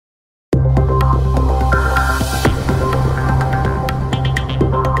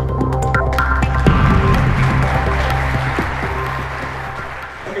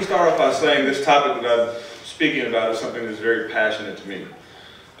thing, this topic that I'm speaking about is something that's very passionate to me.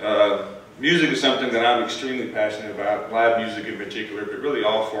 Music is something that I'm extremely passionate about, live music in particular, but really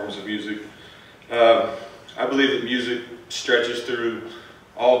all forms of music. I believe that music stretches through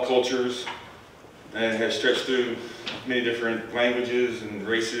all cultures and has stretched through many different languages and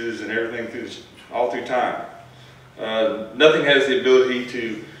races and everything all through time. Nothing has the ability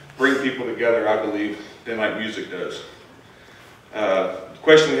to bring people together, I believe, than like music does. The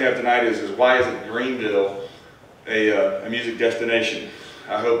question we have tonight is why isn't Greenville a music destination?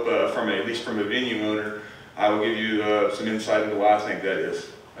 I hope at least from a venue owner, I will give you some insight into why I think that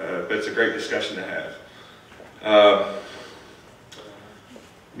is. But it's a great discussion to have.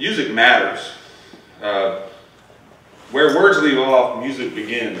 Music matters. Where words leave off, music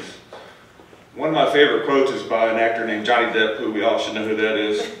begins. One of my favorite quotes is by an actor named Johnny Depp, who we all should know who that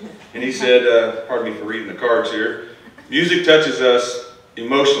is. And he said, pardon me for reading the cards here, music touches us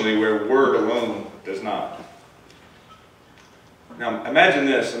emotionally where word alone does not. Now imagine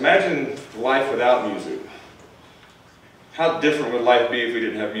this, imagine life without music. How different would life be if we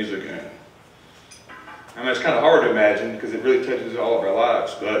didn't have music in it? I mean, it's kind of hard to imagine because it really touches all of our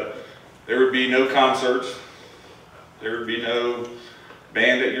lives, but there would be no concerts, there would be no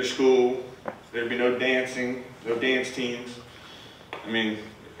band at your school, there would be no dancing, no dance teams. I mean,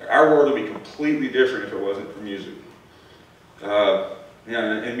 our world would be completely different if it wasn't for music.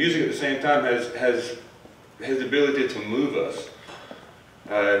 And music at the same time has the ability to move us.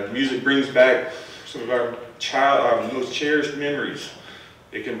 Music brings back some of our most cherished memories.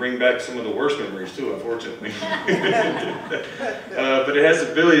 It can bring back some of the worst memories too, unfortunately. But it has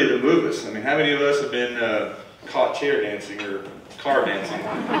the ability to move us. I mean, how many of us have been caught chair dancing or car dancing?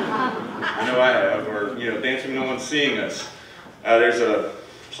 I know I have, or dancing when no one's seeing us.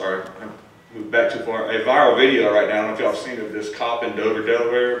 Sorry, I moved back too far. A viral video right now, I don't know if y'all have seen it, of this cop in Dover,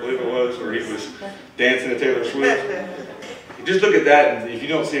 Delaware, I believe it was, where he was dancing to Taylor Swift. Just look at that, and if you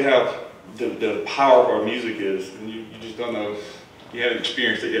don't see how the power of our music is, and you just don't know, you haven't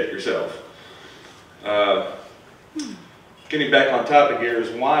experienced it yet yourself. Getting back on topic here is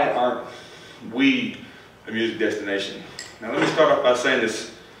why aren't we a music destination? Now let me start off by saying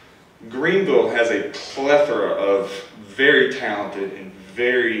this. Greenville has a plethora of very talented and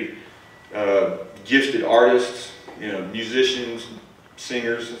very gifted artists, musicians,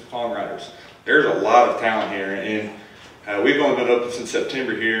 singers, songwriters. There's a lot of talent here, and we've only been open since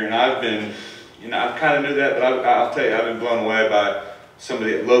September here, and I've been, I kind of knew that, but I'll tell you, I've been blown away by some of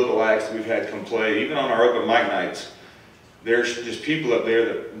the local acts that we've had come play. Even on our open mic nights, there's just people up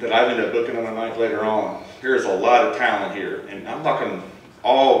there that I've ended up booking on a night later on. There's a lot of talent here, and I'm talking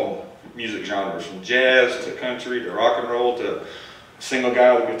all music genres, from jazz to country to rock and roll to a single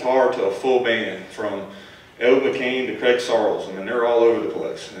guy with a guitar to a full band, from El McCain to Craig Sarles. I mean, they're all over the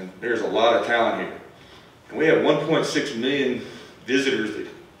place, and there's a lot of talent here. And we have 1.6 million visitors that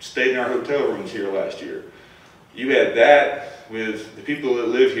stayed in our hotel rooms here last year. You add that with the people that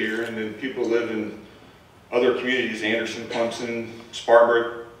live here and then people that live in other communities, Anderson, Clemson,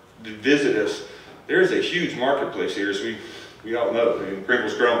 Spartanburg, that visit us. There's a huge marketplace here, as we all know. I mean,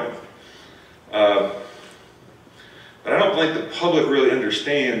 Greenville's growing. But I don't think the public really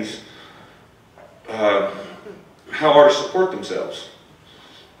understands how artists support themselves.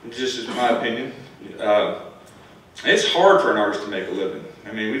 Just as my opinion. It's hard for an artist to make a living.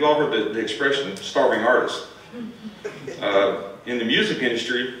 I mean, we've all heard the expression, starving artist. In the music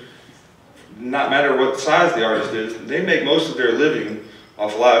industry, not matter what size the artist is, they make most of their living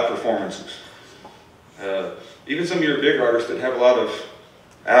off live performances. Even some of your big artists that have a lot of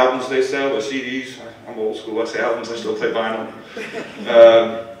albums they sell, or CDs, I'm old school, I say albums, I still play vinyl.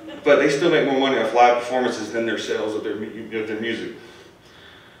 But they still make more money off live performances than their sales of their music.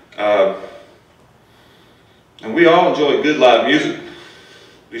 And we all enjoy good live music,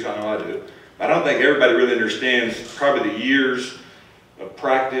 at least I know I do. I don't think everybody really understands probably the years of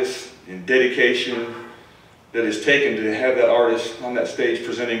practice and dedication that is taken to have that artist on that stage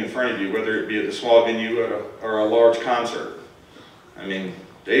presenting in front of you, whether it be at a small venue or a large concert. I mean,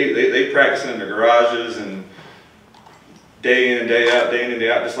 they practice in their garages and day in and day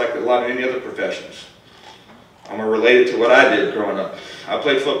out, just like a lot of any other professions. I'm going to relate it to what I did growing up. I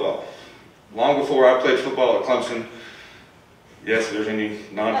played football. Long before I played football at Clemson, yes, if there's any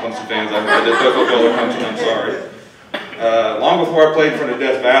non-Clemson fans out there that did play football at Clemson, I'm sorry. Long before I played in front of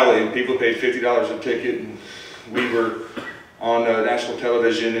Death Valley, and people paid $50 a ticket, and we were on national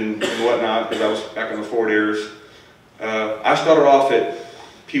television and whatnot, because I was back in the Ford eras. I started off at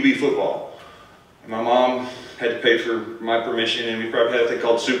Pee Wee football. And my mom had to pay for my permission, and we probably had a thing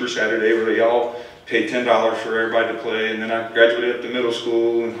called Super Saturday, where they all paid $10 for everybody to play, and then I graduated up to middle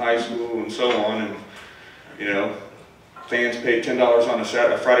school and high school and so on, and you know, fans paid $10 on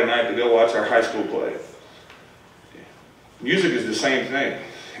a Friday night to go watch our high school play. Music is the same thing,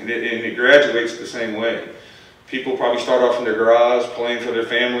 and it graduates the same way. People probably start off in their garage playing for their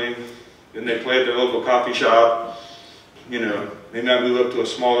family, then they play at their local coffee shop, you know, they might move up to a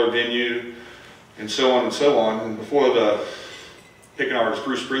smaller venue, and so on and so on. And before the, pick an artist,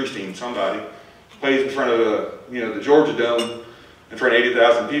 Bruce Springsteen, somebody, plays in front of the, you know, the Georgia Dome in front of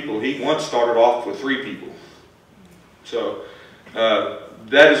 80,000 people, he once started off with 3 people. So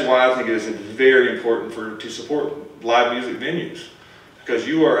that is why I think it is very important to support live music venues, because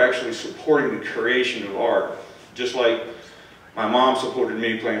you are actually supporting the creation of art, just like my mom supported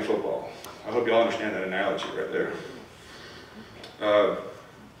me playing football. I hope y'all understand that analogy right there.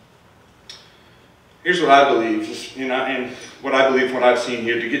 Here's what I believe, and what I believe, what I've seen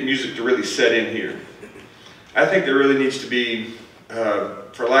here, to get music to really set in here. I think there really needs to be,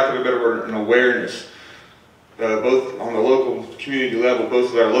 for lack of a better word, an awareness, both on the local community level,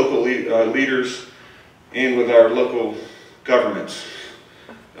 both with our local leaders and with our local governments,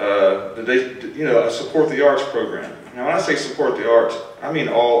 that they, you know, a support the arts program. Now, when I say support the arts, I mean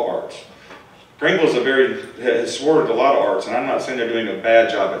all arts. Greenville has supported a lot of arts, and I'm not saying they're doing a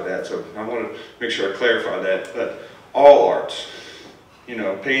bad job at that, so I want to make sure I clarify that, but all arts. You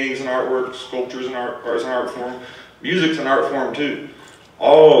know, paintings and artwork, sculptures and art is an art form, music's an art form too.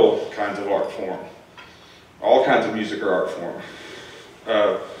 All kinds of art form. All kinds of music are art form.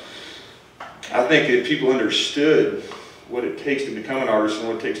 I think if people understood what it takes to become an artist and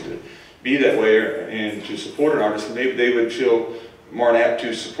what it takes to be that way and to support an artist, maybe they would feel more apt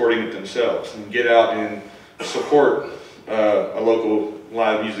to supporting it themselves and get out and support a local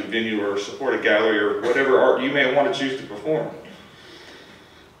live music venue or support a gallery or whatever art you may want to choose to perform.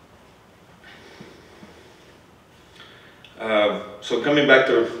 So coming back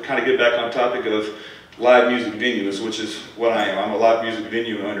to kind of get back on topic of live music venues, which is what I am. I'm a live music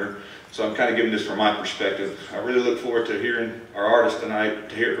venue owner, so I'm kind of giving this from my perspective. I really look forward to hearing our artist tonight,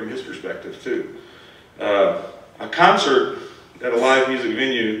 to hear it from his perspective too. A concert at a live music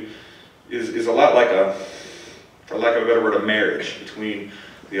venue is a lot like for lack of a better word, a marriage between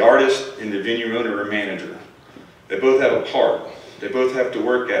the artist and the venue owner or manager. They both have a part. They both have to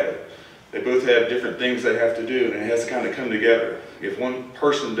work at it. They both have different things they have to do, and it has to kind of come together. If one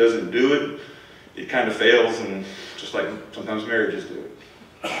person doesn't do it, it kind of fails, and just like sometimes marriages do it.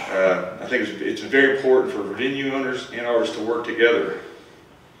 I think it's very important for venue owners and artists to work together.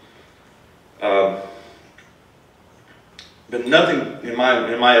 But nothing, in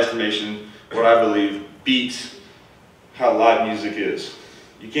my estimation, what I believe, beats how live music is.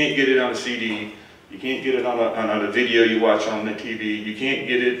 You can't get it on a CD. You can't get it on a video you watch on the TV. You can't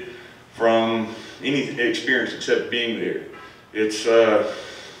get it from any experience except being there. It's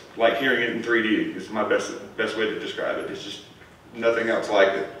like hearing it in 3D. It's my best way to describe it. It's just nothing else like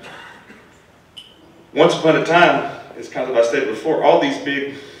it. Once upon a time, as kind of I stated before, all these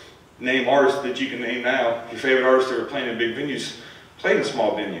big name artists that you can name now, your favorite artists that are playing in big venues, played in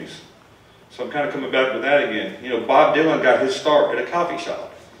small venues. So I'm kind of coming back with that again. You know, Bob Dylan got his start at a coffee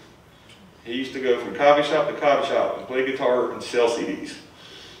shop. He used to go from coffee shop to coffee shop and play guitar and sell CDs.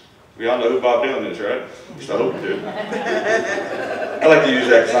 We all know who Bob Dylan is, right? At least I hope you do. I like to use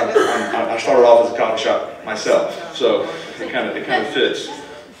that because I started off as a coffee shop myself, so it kind of fits.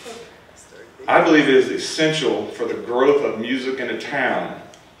 I believe it is essential for the growth of music in a town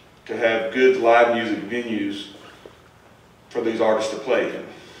to have good live music venues for these artists to play in.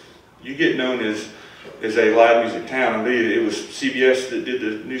 You get known as a live music town. Indeed, it was CBS that did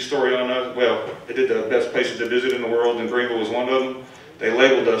the news story on us. Well, they did the best places to visit in the world, and Greenville was one of them. They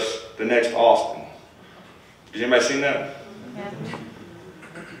labeled us the next Austin. Has anybody seen that? Yeah.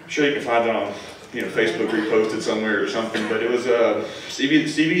 I'm sure you can find it on, you know, Facebook reposted somewhere or something, but it was a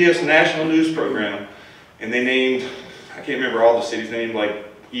CBS national news program, and they named, I can't remember all the cities, they named like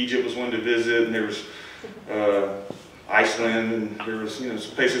Egypt was one to visit, and there was Iceland, and there was, you know,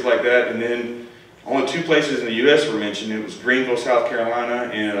 some places like that, and then only 2 places in the U.S. were mentioned. It was Greenville, South Carolina,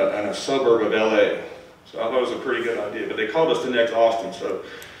 and a suburb of L.A. So I thought it was a pretty good idea, but they called us the next Austin, so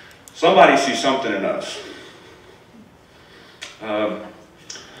somebody sees something in us.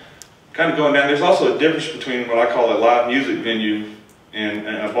 Kind of going down, there's also a difference between what I call a live music venue and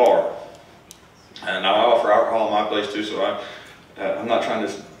a bar. And I offer alcohol in my place too, so I'm not trying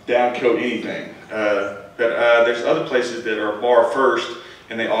to downcoat anything. But there's other places that are bar first,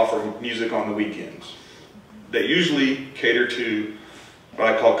 and they offer music on the weekends. They usually cater to what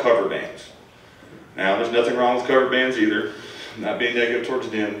I call cover bands. Now, there's nothing wrong with cover bands either. I'm not being negative towards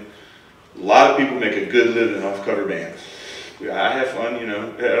them. A lot of people make a good living off cover bands. I have fun, you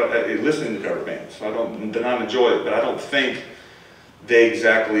know, listening to cover bands. So I don't enjoy it, but I don't think they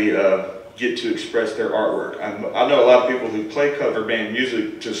exactly get to express their artwork. I know a lot of people who play cover band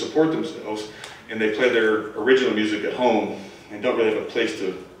music to support themselves, and they play their original music at home and don't really have a place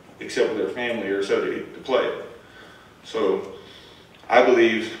to, except with their family or so, to play it. So I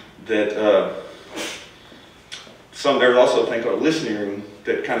believe that there's also a thing called a listening room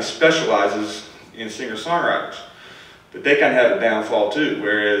that kind of specializes in singer-songwriters. But they kind of have a downfall too,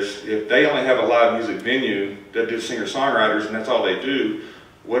 whereas if they only have a live music venue that do singer-songwriters and that's all they do,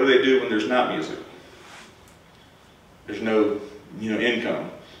 what do they do when there's not music? There's no, you know,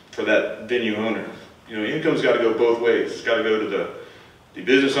 income for that venue owner. You know, income's got to go both ways. It's got to go to the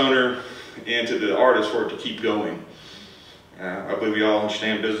business owner and to the artist for it to keep going. I believe we all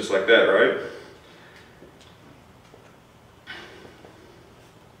understand business like that, right?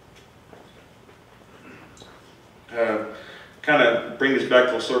 Kind of bring this back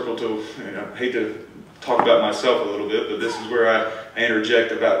full circle to, you know, I hate to talk about myself a little bit, but this is where I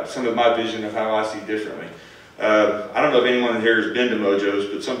interject about some of my vision of how I see differently. I don't know if anyone here has been to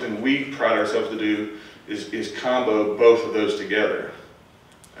MoeJoe's, but something we pride ourselves to do is combo both of those together.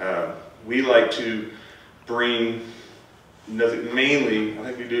 We like to bring nothing, mainly,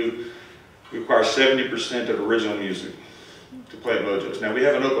 I think we require 70% of original music to play at MoeJoe's. Now we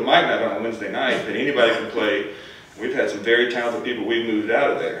have an open mic night on a Wednesday night that anybody can play. We've had some very talented people we've moved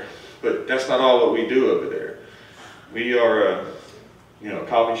out of there, but that's not all what we do over there. We are a, you know,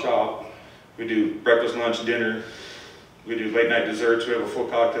 coffee shop. We do breakfast, lunch, dinner. We do late night desserts. We have a full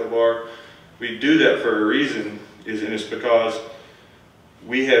cocktail bar. We do that for a reason, and it's because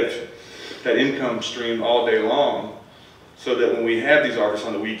we have that income stream all day long, so that when we have these artists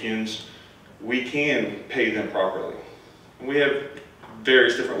on the weekends, we can pay them properly. And we have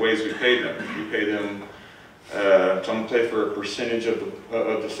various different ways we pay them. We pay them. Some play for a percentage of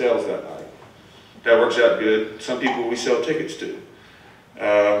the sales that night. That works out good. Some people we sell tickets to.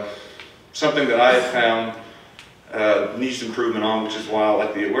 Something that I have found needs improvement on, which is why I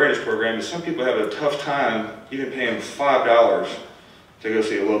like the awareness program, is some people have a tough time even paying $5 to go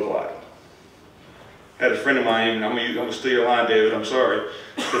see a local act. I had a friend of mine, and I'm gonna steal your line, David, I'm sorry,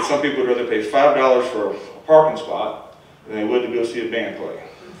 that some people would rather pay $5 for a parking spot than they would to go see a band play.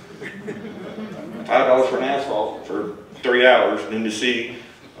 $5 for an asphalt for 3 hours than to see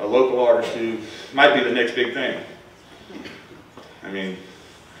a local artist who might be the next big thing. I mean,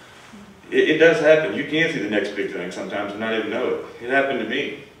 it does happen. You can see the next big thing sometimes and not even know it. It happened to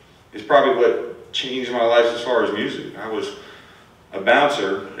me. It's probably what changed my life as far as music. I was a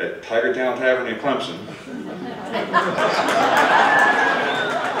bouncer at Tiger Town Tavern in Clemson.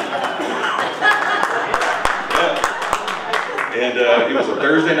 And it was a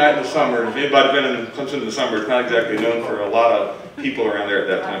Thursday night in the summer. If anybody's been in Clemson in the summer, it's not exactly known for a lot of people around there at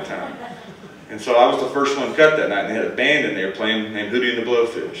that point in time. And so I was the first one cut that night, and they had a band in there playing named Hootie and the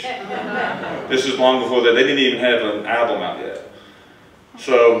Blowfish. This is long before that. They didn't even have an album out yet.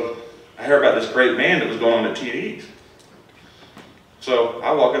 So I heard about this great band that was going on at TEDx. So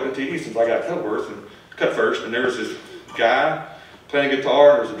I walk up to TEDx since I got cut first, and there was this guy playing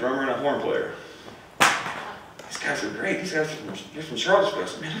guitar, there was a drummer and a horn player. These guys are great. These guys are from Charlottesville. I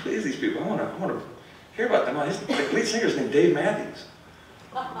said, man, who is these people? I want to hear about them. His lead singer's named Dave Matthews.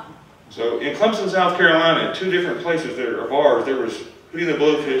 So in Clemson, South Carolina, 2 different places there of ours, there was Hootie and the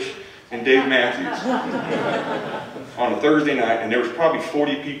Blowfish and Dave Matthews on a Thursday night, and there was probably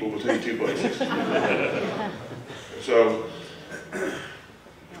 40 people between 2 places. So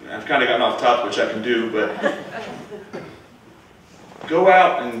I've kind of gotten off topic, which I can do, but go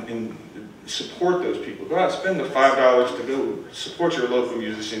out and support those people. Go out and spend the $5 to go support your local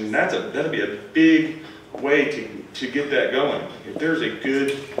musician, and that'll be a big way to get that going. If there's a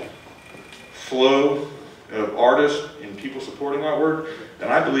good flow of artists and people supporting artwork,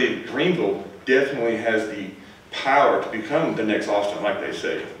 then I believe Greenville definitely has the power to become the next Austin, like they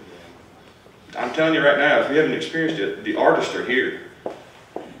say. I'm telling you right now, if you haven't experienced it, the artists are here.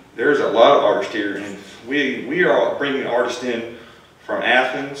 There's a lot of artists here, and we are bringing artists in from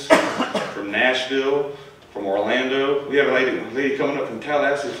Athens, from Nashville, from Orlando. We have a lady coming up from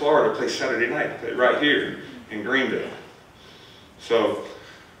Tallahassee, Florida, to play Saturday night, right here in Greenville. So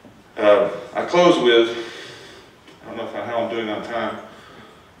I close with, I don't know how I'm doing on time.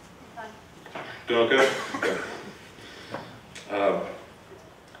 Doing okay? Okay.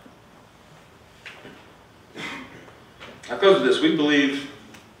 I close with this. We believe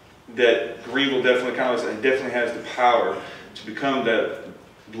that Greenville definitely has the power to become that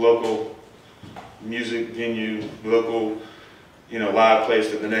local music venue, local you know, live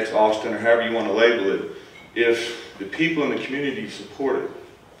place to the next Austin, or however you want to label it, if the people in the community support it,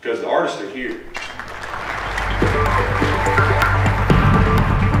 because the artists are here.